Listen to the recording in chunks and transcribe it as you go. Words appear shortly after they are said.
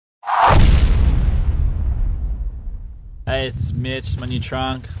Hey, it's Mitch. It's my new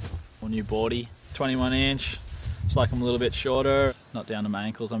trunk, or new boardy. 21 inch. Just like I'm a little bit shorter. Not down to my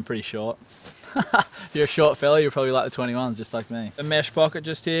ankles, I'm pretty short. If you're a short fella, you're probably like the 21s, just like me. A mesh pocket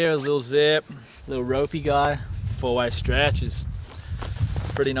just here, a little zip, little ropey guy. 4-way stretch is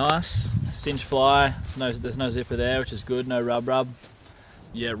pretty nice. Cinch fly, there's no zipper there, which is good, no rub.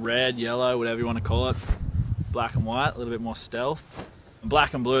 Yeah, red, yellow, whatever you want to call it. Black and white, a little bit more stealth.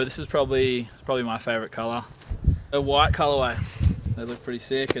 Black and blue, this is probably my favorite color. A white colorway, they look pretty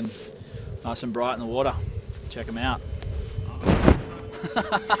sick and nice and bright in the water. Check them out.